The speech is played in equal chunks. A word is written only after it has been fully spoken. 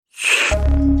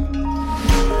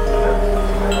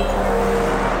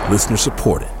Listener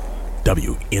supported.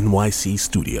 WNYC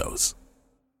Studios.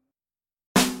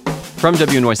 From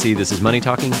WNYC, this is Money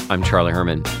Talking. I'm Charlie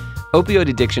Herman. Opioid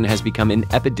addiction has become an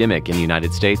epidemic in the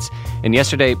United States, and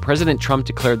yesterday, President Trump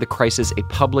declared the crisis a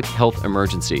public health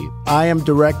emergency. I am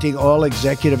directing all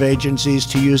executive agencies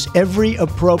to use every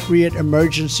appropriate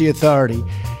emergency authority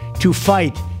to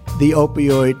fight the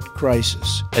opioid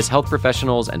crisis. As health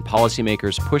professionals and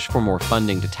policymakers push for more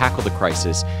funding to tackle the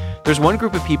crisis, there's one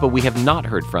group of people we have not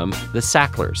heard from, the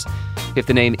Sacklers. If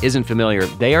the name isn't familiar,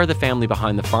 they are the family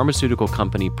behind the pharmaceutical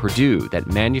company Purdue that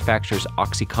manufactures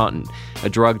OxyContin, a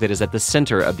drug that is at the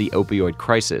center of the opioid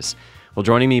crisis. Well,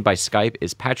 joining me by Skype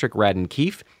is Patrick Radden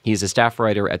Keefe. He's a staff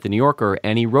writer at The New Yorker,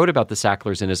 and he wrote about the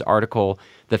Sacklers in his article,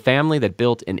 The Family That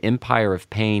Built an Empire of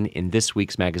Pain, in this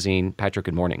week's magazine. Patrick,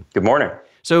 good morning. Good morning.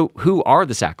 So who are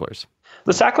the Sacklers?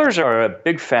 The Sacklers are a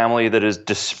big family that is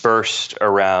dispersed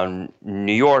around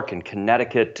New York and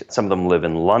Connecticut. Some of them live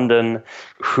in London,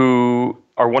 who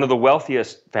are one of the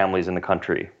wealthiest families in the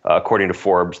country. According to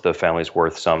Forbes, the family's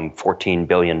worth some $14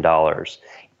 billion.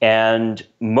 And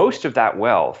most of that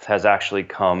wealth has actually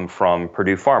come from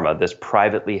Purdue Pharma, this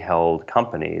privately held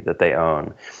company that they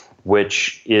own,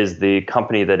 which is the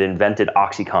company that invented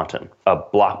OxyContin, a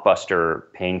blockbuster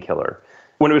painkiller.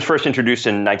 When it was first introduced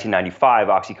in 1995,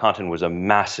 OxyContin was a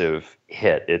massive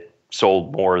hit. It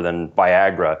sold more than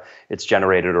Viagra. It's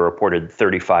generated or reported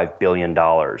 $35 billion.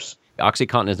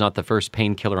 OxyContin is not the first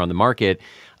painkiller on the market.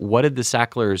 What did the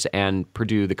Sacklers and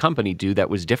Purdue, the company, do that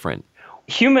was different?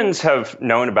 Humans have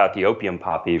known about the opium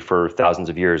poppy for thousands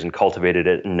of years and cultivated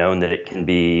it and known that it can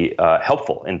be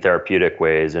helpful in therapeutic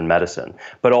ways in medicine,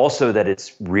 but also that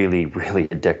it's really, really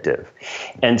addictive.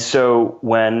 And so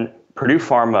when Purdue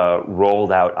Pharma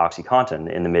rolled out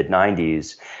OxyContin in the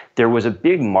mid-90s, there was a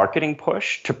big marketing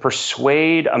push to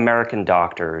persuade American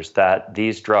doctors that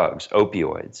these drugs,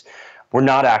 opioids, were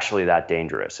not actually that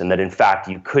dangerous, and that in fact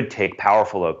you could take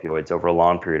powerful opioids over a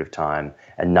long period of time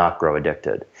and not grow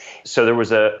addicted. So there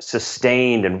was a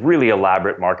sustained and really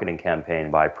elaborate marketing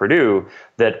campaign by Purdue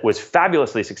that was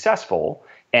fabulously successful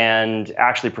and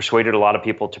actually persuaded a lot of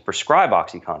people to prescribe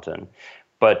OxyContin.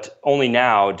 But only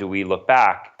now do we look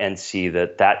back and see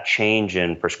that that change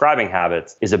in prescribing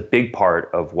habits is a big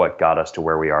part of what got us to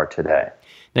where we are today.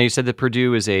 Now, you said that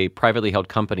Purdue is a privately held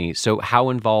company. So how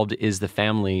involved is the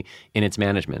family in its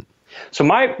management? So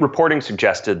my reporting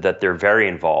suggested that they're very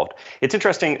involved. It's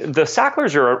interesting. The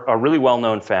Sacklers are a really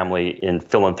well-known family in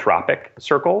philanthropic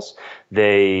circles.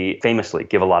 They famously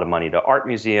give a lot of money to art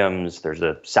museums. There's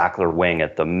a Sackler wing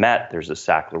at the Met. There's a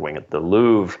Sackler wing at the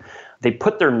Louvre. They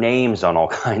put their names on all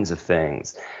kinds of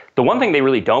things. The one thing they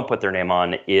really don't put their name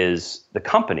on is the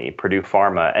company, Purdue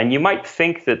Pharma. And you might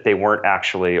think that they weren't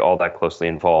actually all that closely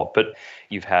involved, but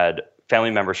you've had family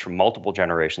members from multiple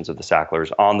generations of the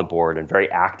Sacklers on the board and very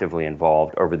actively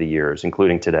involved over the years,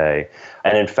 including today.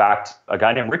 And in fact, a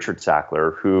guy named Richard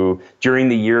Sackler, who during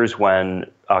the years when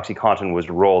OxyContin was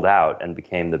rolled out and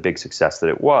became the big success that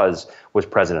it was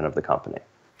president of the company.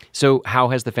 So how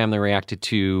has the family reacted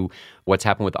to what's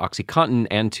happened with OxyContin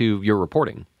and to your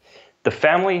reporting? The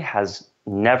family has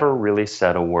never really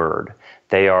said a word.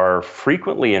 They are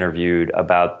frequently interviewed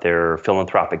about their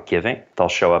philanthropic giving. They'll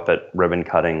show up at ribbon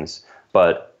cuttings,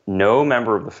 but no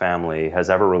member of the family has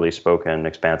ever really spoken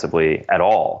expansively at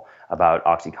all about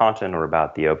OxyContin or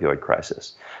about the opioid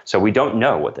crisis. So we don't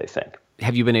know what they think.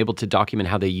 Have you been able to document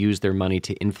how they use their money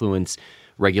to influence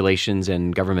regulations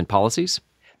and government policies?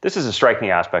 This is a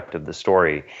striking aspect of the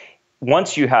story.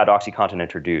 Once you had OxyContin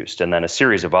introduced and then a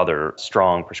series of other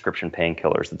strong prescription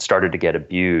painkillers that started to get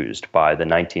abused by the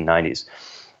 1990s,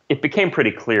 it became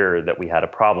pretty clear that we had a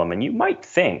problem. And you might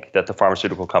think that the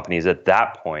pharmaceutical companies at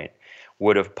that point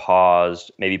would have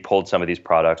paused, maybe pulled some of these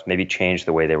products, maybe changed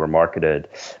the way they were marketed.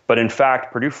 But in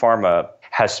fact, Purdue Pharma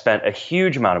has spent a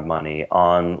huge amount of money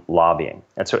on lobbying.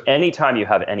 And so anytime you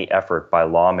have any effort by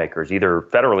lawmakers, either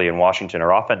federally in Washington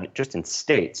or often just in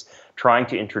states, trying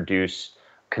to introduce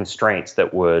constraints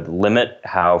that would limit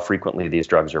how frequently these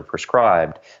drugs are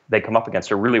prescribed, they come up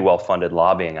against a really well-funded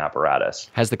lobbying apparatus.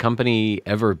 Has the company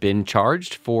ever been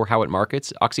charged for how it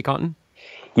markets OxyContin?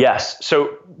 Yes.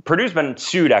 So Purdue's been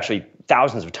sued actually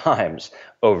thousands of times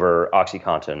over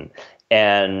OxyContin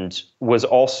and was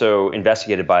also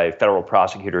investigated by federal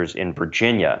prosecutors in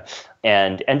Virginia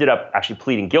and ended up actually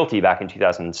pleading guilty back in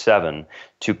 2007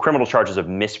 to criminal charges of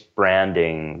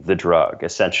misbranding the drug,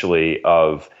 essentially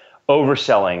of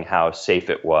overselling how safe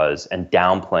it was and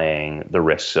downplaying the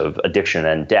risks of addiction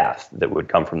and death that would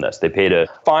come from this. They paid a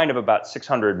fine of about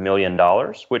 $600 million,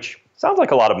 which Sounds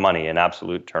like a lot of money in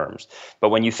absolute terms. But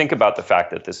when you think about the fact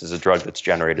that this is a drug that's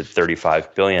generated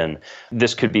 $35 billion,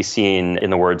 this could be seen in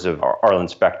the words of Arlen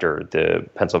Specter, the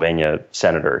Pennsylvania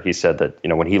senator. He said that,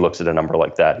 when he looks at a number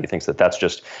like that, he thinks that that's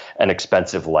just an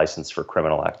expensive license for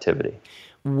criminal activity.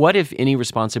 What, if any,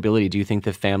 responsibility do you think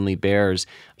the family bears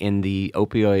in the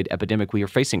opioid epidemic we are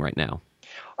facing right now?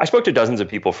 I spoke to dozens of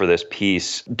people for this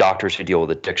piece, doctors who deal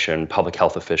with addiction, public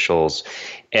health officials,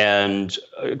 and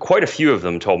quite a few of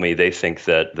them told me they think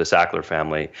that the Sackler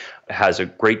family has a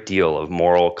great deal of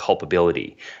moral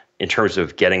culpability in terms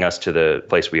of getting us to the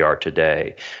place we are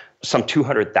today. Some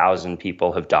 200,000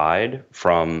 people have died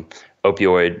from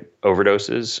opioid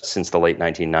overdoses since the late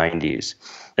 1990s.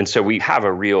 And so we have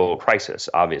a real crisis,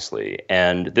 obviously.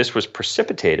 And this was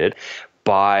precipitated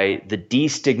by the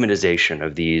destigmatization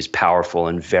of these powerful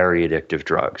and very addictive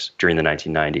drugs during the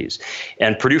 1990s.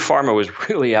 And Purdue Pharma was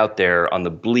really out there on the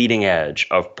bleeding edge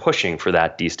of pushing for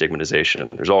that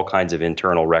destigmatization. There's all kinds of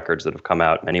internal records that have come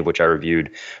out, many of which I reviewed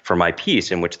for my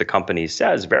piece, in which the company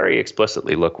says very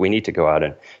explicitly, look, we need to go out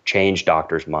and change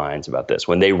doctors' minds about this.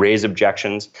 When they raise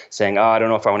objections saying, I don't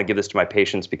know if I want to give this to my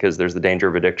patients because there's the danger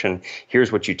of addiction,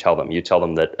 here's what you tell them. You tell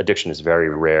them that addiction is very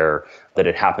rare, that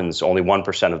it happens only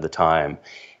 1% of the time.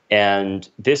 And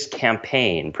this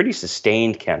campaign, pretty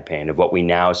sustained campaign of what we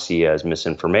now see as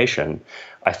misinformation,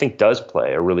 I think does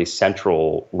play a really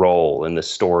central role in the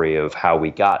story of how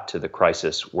we got to the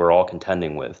crisis we're all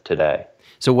contending with today.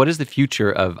 So what is the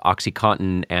future of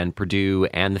OxyContin and Purdue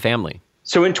and the family?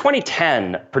 So in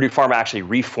 2010, Purdue Pharma actually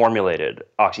reformulated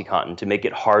OxyContin to make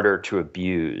it harder to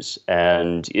abuse.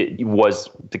 And it was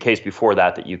the case before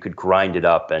that you could grind it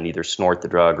up and either snort the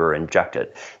drug or inject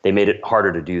it. They made it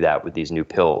harder to do that with these new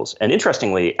pills. And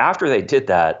interestingly, after they did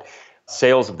that,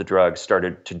 sales of the drug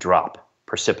started to drop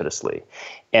precipitously.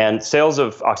 And sales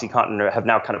of OxyContin have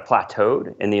now kind of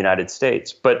plateaued in the United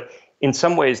States. But in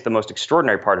some ways, the most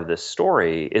extraordinary part of this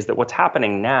story is that what's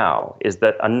happening now is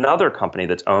that another company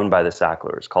that's owned by the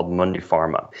Sacklers, called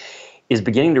Mundipharma, is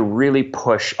beginning to really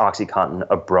push OxyContin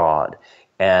abroad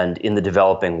and in the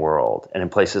developing world and in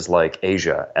places like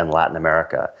Asia and Latin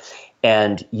America,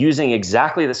 and using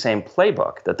exactly the same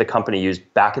playbook that the company used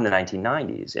back in the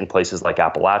 1990s in places like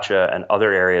Appalachia and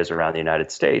other areas around the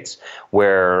United States,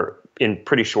 where in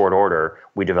pretty short order,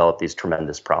 we developed these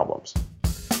tremendous problems.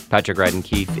 Patrick Radden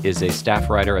Keefe is a staff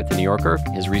writer at The New Yorker.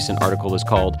 His recent article is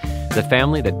called The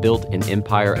Family That Built an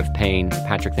Empire of Pain.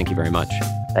 Patrick, thank you very much.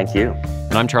 Thank you.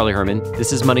 And I'm Charlie Herman.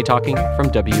 This is Money Talking from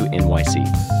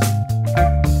WNYC.